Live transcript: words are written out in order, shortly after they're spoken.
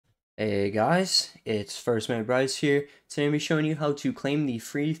Hey guys, it's First Mate Bryce here. Today I'm going to be showing you how to claim the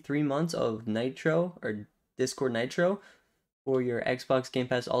free 3 months of Nitro or Discord Nitro for your Xbox Game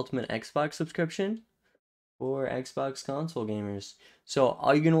Pass Ultimate Xbox subscription for Xbox console gamers. So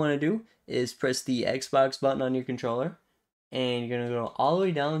all you're going to want to do is press the Xbox button on your controller and you're going to go all the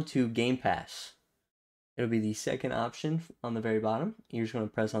way down to Game Pass. It'll be the second option on the very bottom. You're just going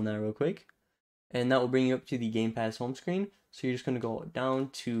to press on that real quick and that will bring you up to the Game Pass home screen. So you're just going to go down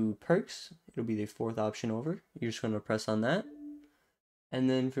to perks. It'll be the fourth option over. You're just going to press on that. And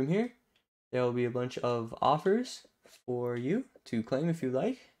then from here, there will be a bunch of offers for you to claim if you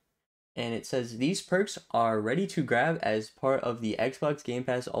like. And it says these perks are ready to grab as part of the Xbox Game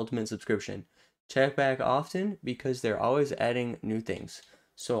Pass Ultimate subscription. Check back often because they're always adding new things.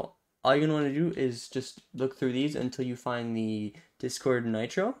 So all you're going to want to do is just look through these until you find the Discord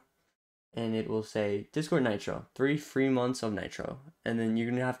Nitro, and it will say Discord Nitro, 3 free months of Nitro. And then you're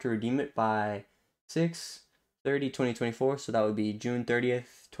going to have to redeem it by 6/30/2024. So that would be June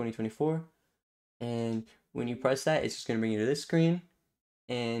 30th, 2024. And when you press that, it's just going to bring you to this screen.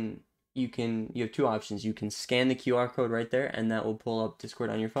 And you have two options. You can scan the QR code right there, and that will pull up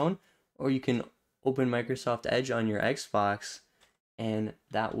Discord on your phone. Or you can open Microsoft Edge on your Xbox, and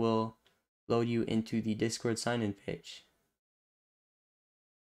that will load you into the Discord sign-in page.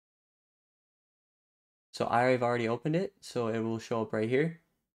 So I've already opened it, so it will show up right here.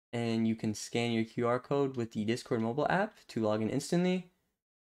 And you can scan your QR code with the Discord mobile app to log in instantly.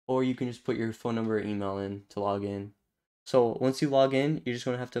 Or you can just put your phone number or email in to log in. So once you log in, you're just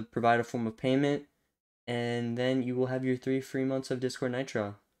going to have to provide a form of payment. And then you will have your 3 free months of Discord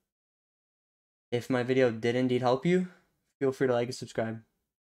Nitro. If my video did indeed help you, feel free to like and subscribe.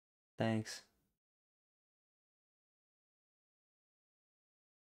 Thanks.